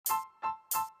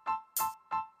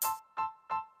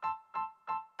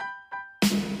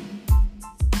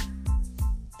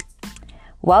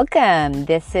Welcome.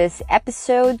 This is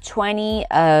episode 20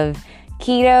 of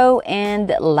Keto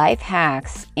and Life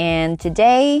Hacks. And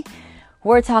today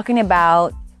we're talking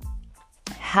about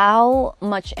how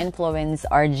much influence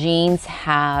our genes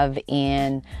have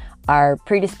in our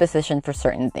predisposition for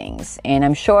certain things. And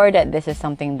I'm sure that this is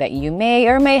something that you may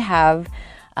or may have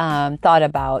thought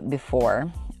about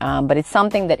before. But it's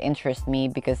something that interests me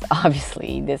because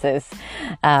obviously this is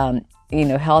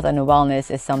health and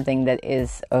wellness is something that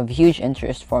is of huge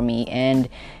interest for me. And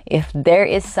if there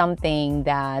is something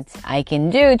that I can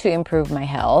do to improve my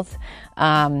health,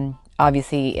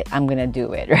 obviously I'm going to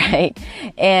do it, right?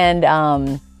 And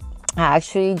I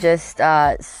actually just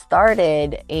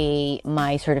started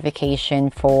my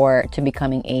certification to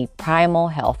becoming a primal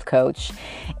health coach.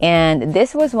 And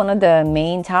this was one of the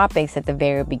main topics at the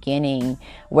very beginning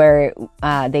where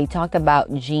they talked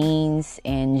about genes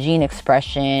and gene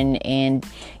expression and,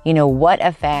 what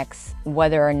affects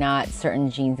whether or not certain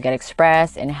genes get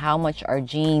expressed and how much our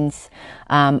genes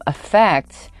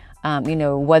affect,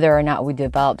 whether or not we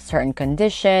develop certain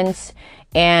conditions.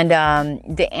 And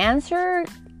the answer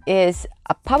is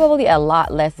probably a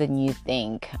lot less than you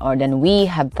think or than we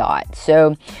have thought.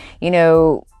 So,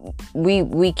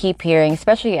 we keep hearing,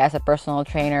 especially as a personal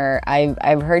trainer,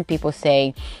 I've heard people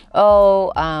say,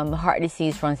 heart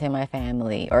disease runs in my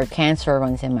family, or cancer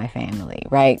runs in my family,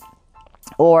 right?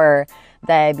 Or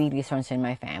diabetes runs in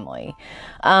my family.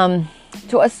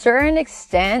 To a certain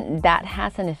extent, that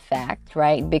has an effect,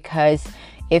 right? Because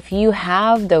if you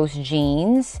have those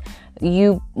genes,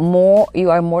 you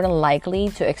are more than likely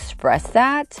to express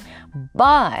that.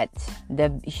 But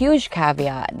the huge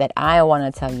caveat that I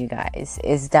want to tell you guys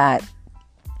is that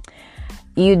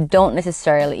you don't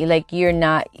necessarily,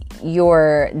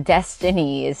 your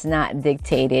destiny is not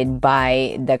dictated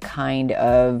by the kind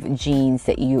of genes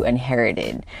that you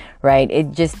inherited, right?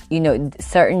 It just,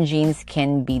 certain genes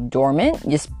can be dormant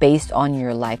just based on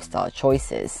your lifestyle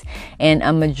choices. And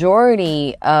a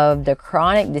majority of the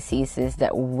chronic diseases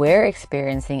that we're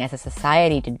experiencing as a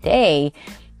society today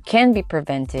can be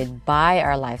prevented by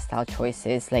our lifestyle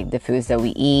choices, like the foods that we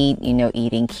eat,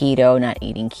 eating keto, not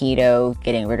eating keto,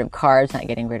 getting rid of carbs, not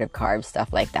getting rid of carbs,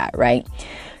 stuff like that, right?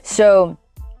 So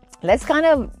let's kind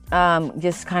of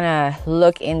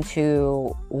look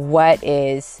into what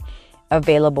is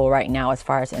available right now as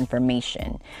far as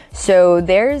information. So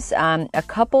there's a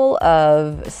couple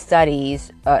of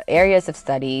studies, areas of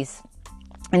studies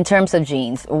in terms of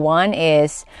genes. One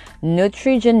is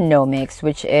nutrigenomics,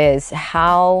 which is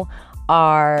how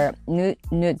our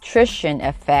nutrition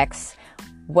affects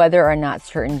whether or not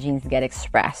certain genes get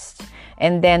expressed.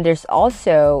 And then there's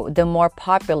also the more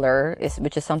popular,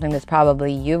 which is something that's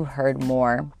probably you've heard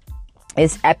more,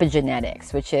 is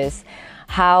epigenetics, which is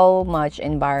how much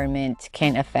environment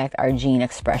can affect our gene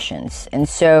expressions. And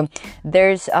so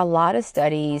there's a lot of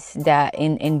studies that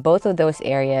in both of those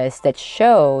areas that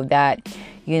show that,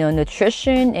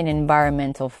 nutrition and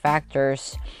environmental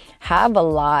factors have a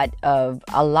lot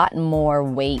more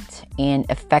weight in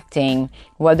affecting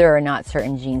whether or not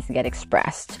certain genes get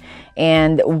expressed.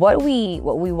 And what we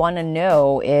want to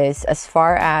know is, as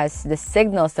far as the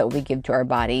signals that we give to our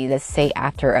body, let's say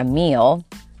after a meal,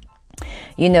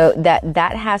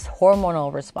 that has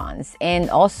hormonal response and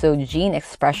also gene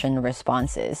expression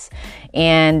responses.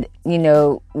 And,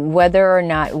 whether or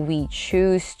not we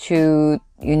choose to,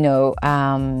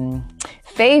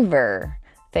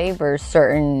 favor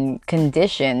certain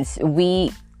conditions,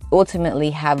 we ultimately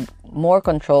have more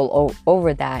control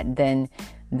over that than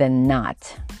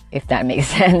not, if that makes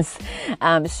sense.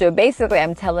 So basically,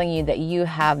 I'm telling you that you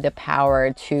have the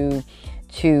power to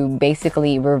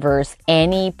basically reverse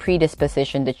any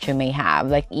predisposition that you may have.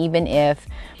 Like, even if,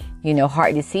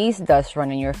 heart disease does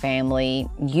run in your family,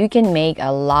 you can make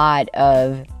a lot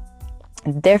of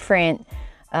different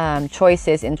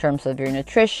choices in terms of your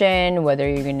nutrition, whether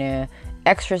you're going to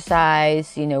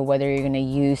exercise, whether you're going to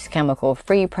use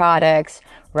chemical-free products,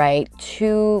 right,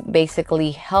 to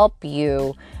basically help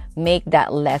you make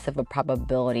that less of a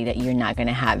probability that you're not going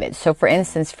to have it. So for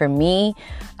instance, for me,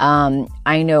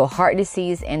 I know heart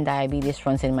disease and diabetes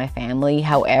runs in my family.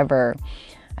 However,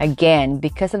 again,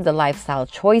 because of the lifestyle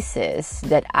choices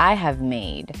that I have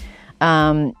made,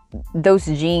 those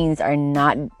genes are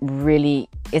not really,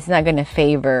 it's not going to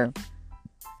favor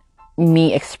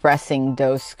me expressing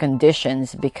those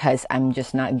conditions because I'm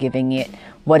just not giving it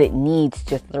what it needs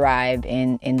to thrive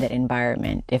in that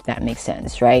environment, if that makes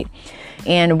sense, right?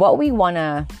 And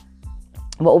and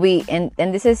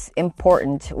this is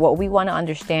important, what we want to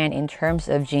understand in terms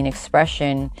of gene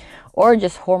expression or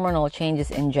just hormonal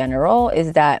changes in general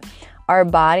is that our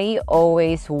body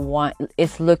always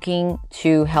is looking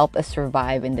to help us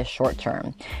survive in the short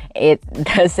term. It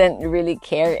doesn't really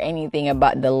care anything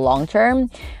about the long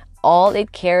term. All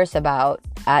it cares about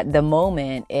at the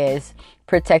moment is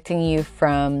protecting you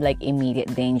from like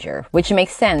immediate danger, which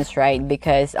makes sense, right?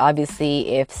 Because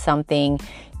obviously if something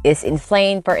is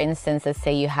inflamed, for instance, let's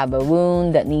say you have a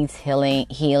wound that needs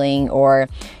healing, or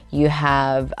you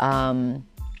have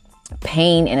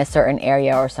pain in a certain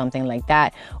area or something like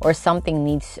that, or something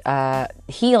needs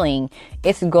healing,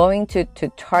 it's going to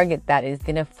target that. It's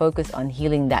going to focus on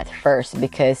healing that first,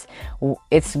 because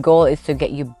its goal is to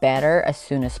get you better as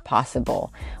soon as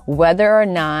possible. Whether or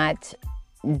not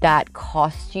that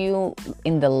costs you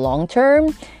in the long term,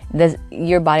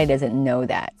 your body doesn't know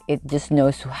that. It just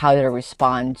knows how to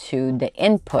respond to the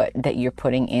input that you're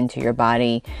putting into your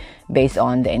body based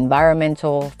on the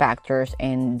environmental factors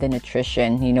and the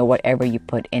nutrition, whatever you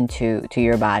put into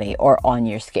your body or on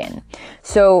your skin.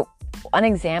 So an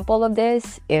example of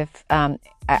this, if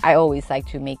I always like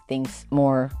to make things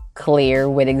more clear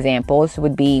with examples,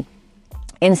 would be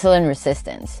insulin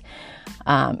resistance.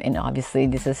 And obviously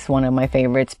this is one of my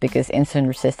favorites, because insulin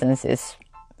resistance is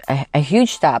a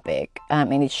huge topic,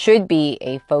 and it should be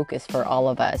a focus for all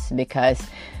of us, because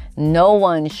no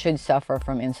one should suffer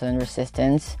from insulin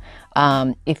resistance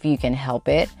if you can help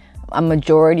it. A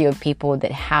majority of people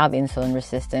that have insulin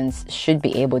resistance should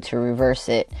be able to reverse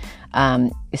it,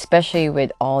 especially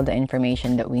with all the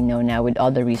information that we know now, with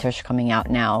all the research coming out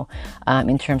now,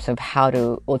 in terms of how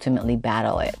to ultimately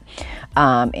battle it,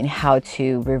 and how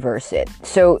to reverse it.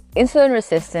 So insulin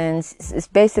resistance is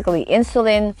basically,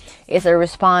 insulin is a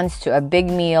response to a big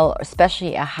meal,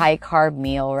 especially a high carb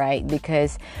meal, right?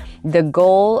 Because the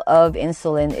goal of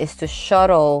insulin is to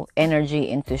shuttle energy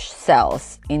into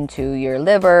cells, into your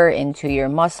liver, into your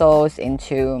muscles,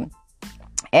 into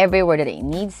everywhere that it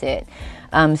needs it,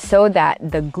 so that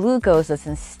the glucose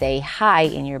doesn't stay high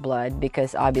in your blood.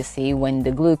 Because obviously when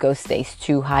the glucose stays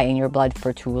too high in your blood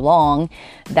for too long,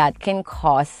 that can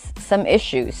cause some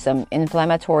issues, some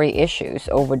inflammatory issues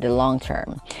over the long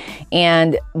term.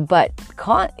 But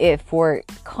if we're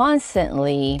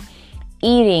constantly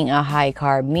eating a high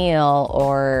carb meal,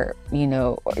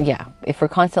 if we're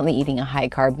constantly eating a high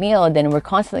carb meal, then we're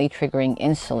constantly triggering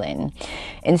insulin.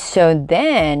 And so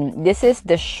then this is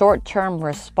the short-term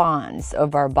response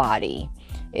of our body,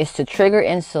 is to trigger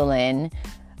insulin,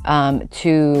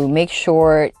 to make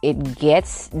sure it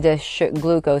gets the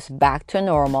glucose back to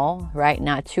normal, right?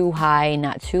 Not too high,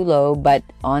 not too low, but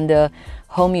on the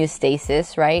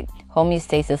homeostasis, right?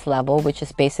 Homeostasis level, which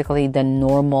is basically the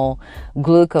normal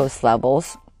glucose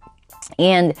levels.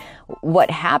 And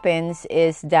what happens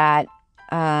is that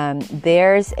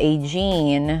there's a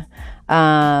gene,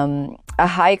 a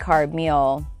high carb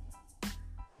meal,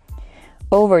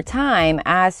 over time,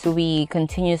 as we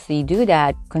continuously do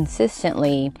that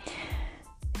consistently,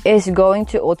 is going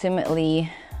to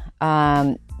ultimately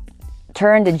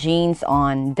turn the genes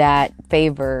on that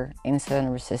favor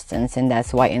insulin resistance, and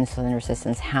that's why insulin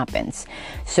resistance happens.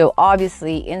 So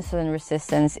obviously insulin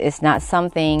resistance is not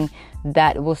something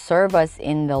that will serve us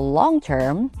in the long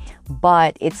term,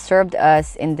 but it served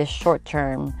us in the short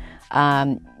term,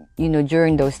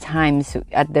 during those times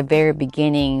at the very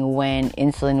beginning when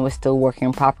insulin was still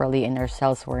working properly and our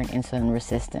cells weren't insulin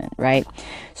resistant, right?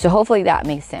 So hopefully that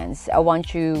makes sense. I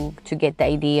want you to get the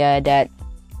idea that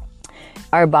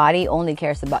our body only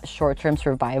cares about short-term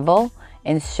survival.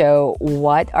 And so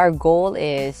what our goal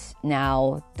is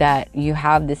now that you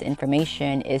have this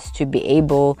information is to be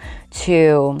able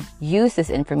to use this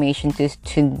information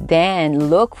to then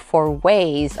look for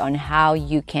ways on how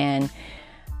you can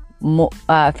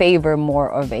favor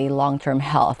more of a long-term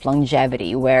health,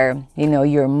 longevity, where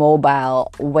you're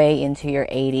mobile way into your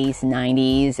 80s,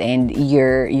 90s, and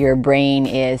your brain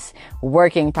is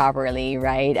working properly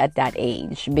right at that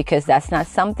age, because that's not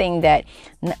something that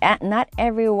not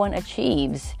everyone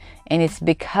achieves. And it's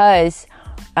because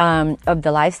of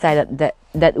the lifestyle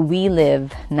that we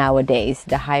live nowadays,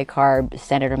 the high carb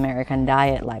standard American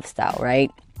diet lifestyle,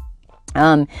 right?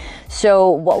 So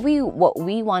what we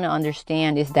want to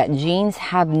understand is that genes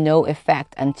have no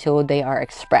effect until they are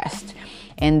expressed,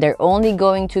 and they're only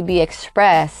going to be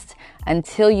expressed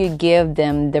until you give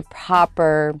them the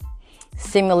proper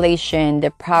stimulation,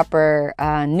 the proper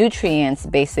nutrients,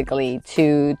 basically,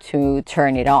 to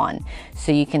turn it on.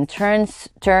 So you can turn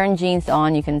genes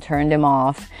on, you can turn them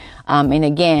off. And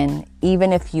again,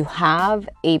 even if you have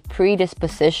a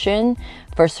predisposition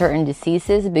for certain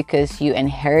diseases because you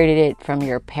inherited it from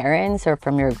your parents or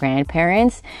from your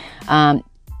grandparents,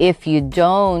 if you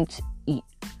don't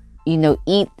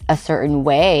eat a certain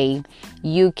way,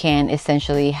 you can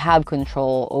essentially have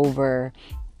control over,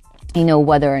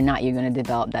 whether or not you're going to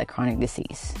develop that chronic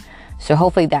disease. So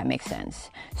hopefully that makes sense.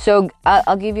 So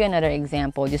I'll give you another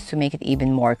example just to make it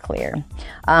even more clear.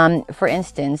 For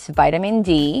instance, vitamin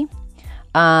D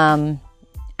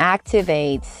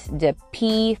activates the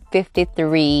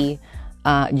P53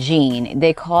 gene.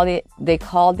 They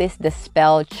call this the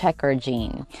spell checker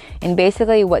gene. And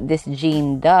basically what this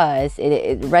gene does,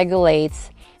 it regulates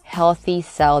healthy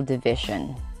cell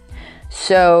division.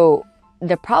 So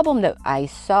the problem that I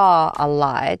saw a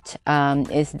lot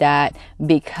is that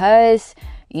because,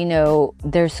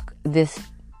 there's this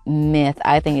myth,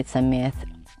 I think it's a myth,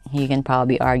 you can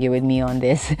probably argue with me on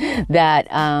this, that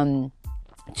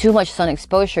too much sun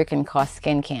exposure can cause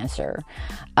skin cancer.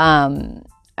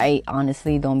 I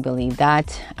honestly don't believe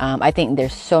that. I think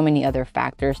there's so many other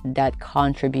factors that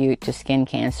contribute to skin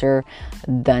cancer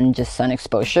than just sun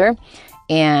exposure.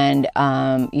 And,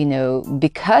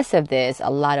 because of this, a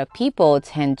lot of people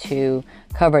tend to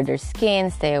cover their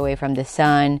skin, stay away from the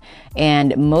sun.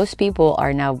 And most people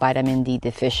are now vitamin D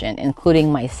deficient,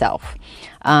 including myself.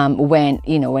 When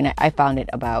I found it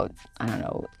about,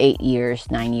 9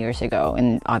 years ago.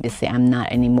 And obviously I'm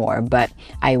not anymore, but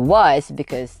I was,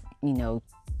 because,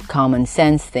 common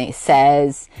sense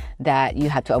says that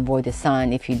you have to avoid the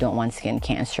sun if you don't want skin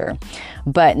cancer.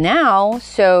 But now,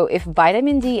 so if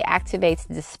vitamin D activates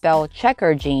the spell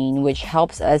checker gene, which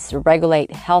helps us regulate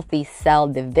healthy cell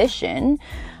division,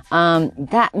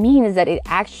 that means that it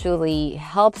actually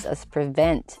helps us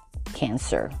prevent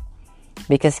cancer,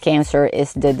 because cancer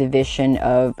is the division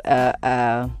of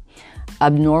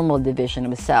abnormal division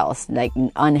of cells, like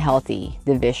unhealthy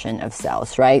division of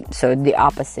cells, right? So the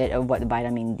opposite of what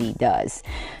vitamin D does.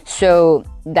 So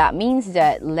that means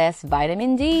that less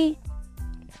vitamin D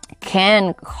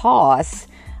can cause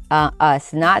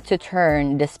us not to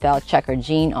turn the spell checker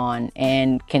gene on,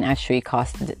 and can actually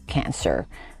cause cancer,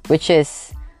 which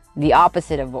is the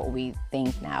opposite of what we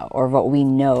think now, or what we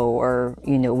know, or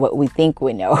what we think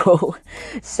we know.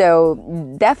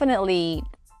 So definitely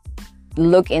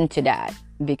look into that,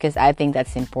 because I think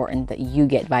that's important that you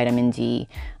get vitamin D.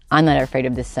 I'm not afraid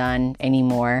of the sun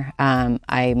anymore.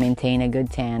 I maintain a good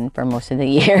tan for most of the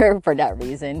year for that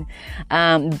reason.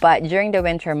 But during the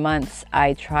winter months,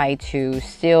 I try to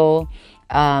still,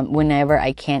 whenever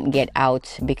I can't get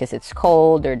out because it's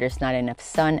cold or there's not enough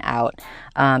sun out,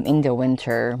 in the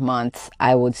winter months,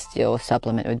 I would still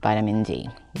supplement with vitamin D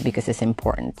because it's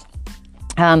important.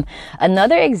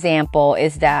 Another example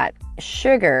is that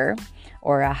sugar,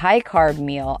 or a high carb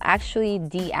meal, actually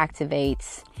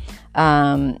deactivates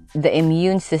the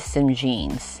immune system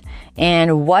genes.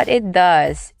 And what it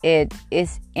does, it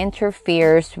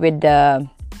interferes with the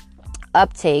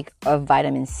uptake of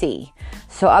vitamin C.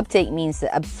 So uptake means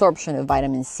the absorption of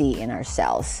vitamin C in our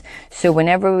cells. So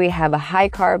whenever we have a high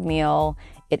carb meal,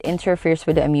 it interferes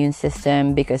with the immune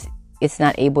system because it's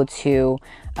not able to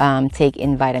take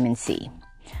in vitamin C.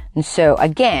 And so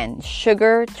again,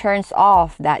 sugar turns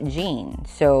off that gene.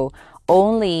 So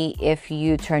only if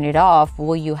you turn it off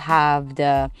will you have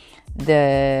the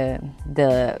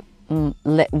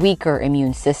weaker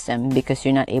immune system, because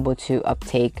you're not able to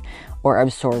uptake or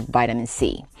absorb vitamin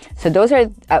C. So those are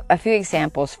a few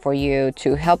examples for you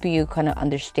to help you kind of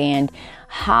understand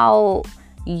how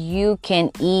you can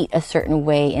eat a certain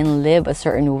way and live a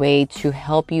certain way to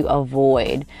help you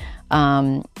avoid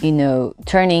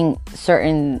turning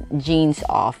certain genes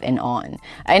off and on.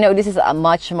 I know this is a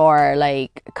much more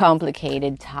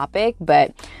complicated topic,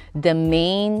 but the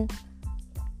main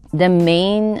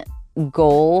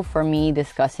goal for me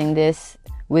discussing this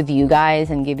with you guys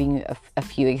and giving you a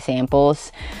few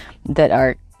examples that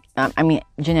are,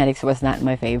 genetics was not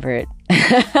my favorite,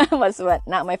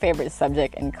 not my favorite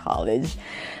subject in college.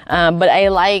 But I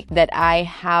like that I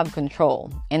have control,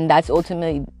 and that's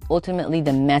ultimately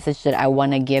the message that I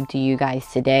want to give to you guys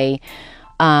today.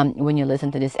 When you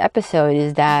listen to this episode,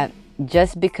 is that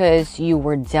just because you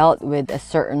were dealt with a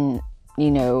certain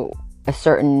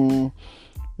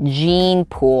gene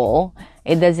pool,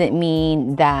 it doesn't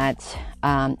mean that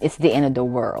it's the end of the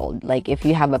world. Like if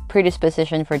you have a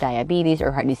predisposition for diabetes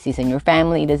or heart disease in your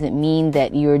family, it doesn't mean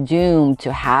that you're doomed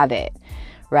to have it,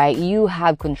 right? You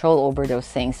have control over those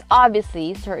things.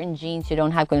 Obviously, certain genes you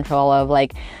don't have control of,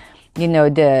 like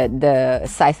the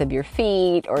size of your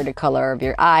feet, or the color of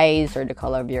your eyes, or the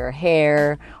color of your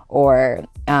hair, or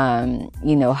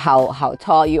how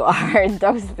tall you are.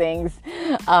 Those things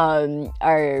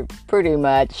are pretty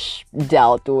much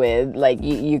dealt with. Like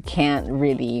you can't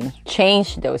really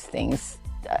change those things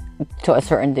to a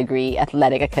certain degree.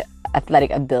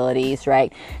 Athletic abilities,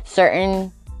 right?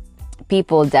 Certain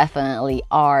people definitely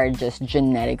are just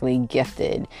genetically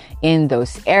gifted in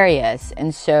those areas.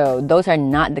 And so those are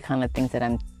not the kind of things that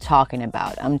I'm talking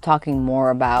about. I'm talking more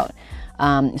about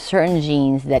certain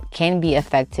genes that can be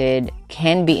affected,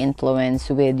 can be influenced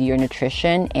with your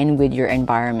nutrition and with your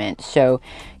environment. So,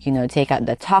 take out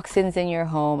the toxins in your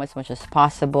home as much as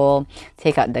possible.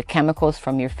 Take out the chemicals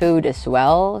from your food as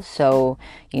well. So,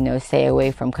 stay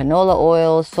away from canola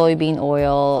oil, soybean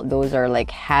oil. Those are like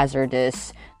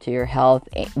hazardous to your health.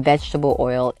 Vegetable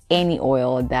oil, any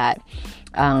oil that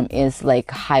is like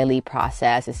highly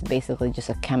processed. It's basically just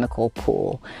a chemical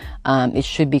pool. It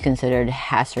should be considered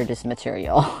hazardous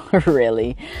material,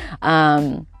 really.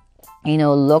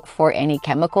 Look for any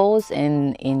chemicals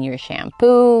in your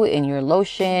shampoo, in your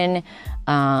lotion,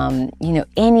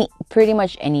 pretty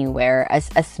much anywhere,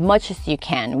 as much as you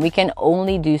can. We can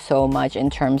only do so much in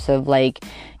terms of like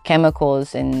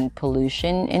chemicals and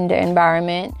pollution in the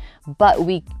environment, but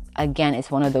again, it's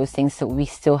one of those things that we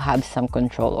still have some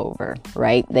control over,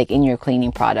 right? Like in your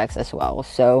cleaning products as well.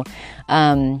 So,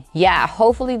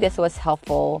 hopefully this was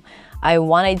helpful. I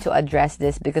wanted to address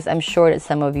this because I'm sure that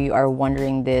some of you are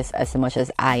wondering this as much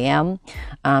as I am.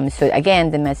 So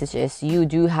again, the message is you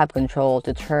do have control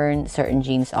to turn certain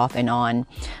genes off and on,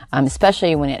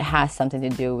 especially when it has something to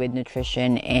do with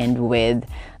nutrition and with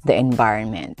the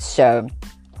environment. So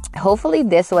hopefully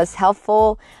this was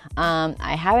helpful.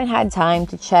 I haven't had time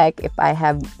to check if I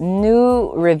have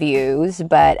new reviews,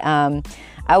 but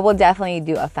I will definitely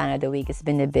do a fan of the week. It's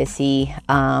been a busy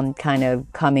kind of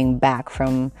coming back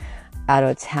from out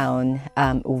of town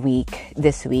week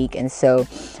this week, and so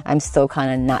I'm still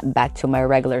kind of not back to my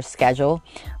regular schedule,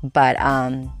 but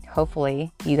hopefully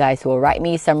you guys will write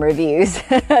me some reviews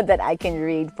that I can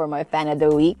read for my fan of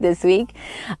the week this week.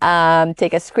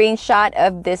 Take a screenshot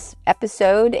of this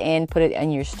episode and put it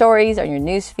on your stories, on your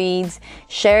news feeds.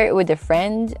 Share it with a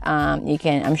friend.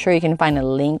 I'm sure you can find a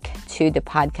link to the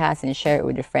podcast and share it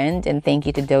with a friend. And thank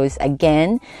you to those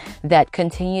again that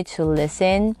continue to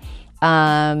listen.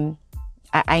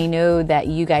 I know that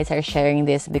you guys are sharing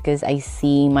this because I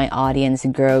see my audience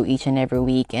grow each and every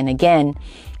week. And again,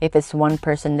 if it's one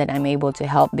person that I'm able to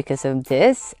help because of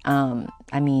this,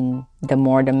 the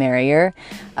more the merrier.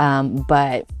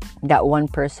 But that one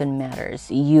person matters.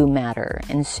 You matter.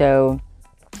 And so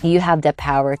you have the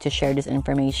power to share this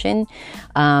information,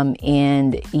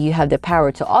 and you have the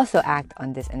power to also act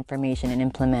on this information and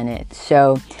implement it.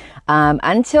 So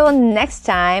until next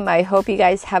time, I hope you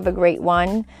guys have a great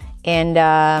one. And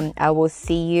I will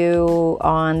see you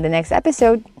on the next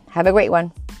episode. Have a great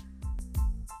one.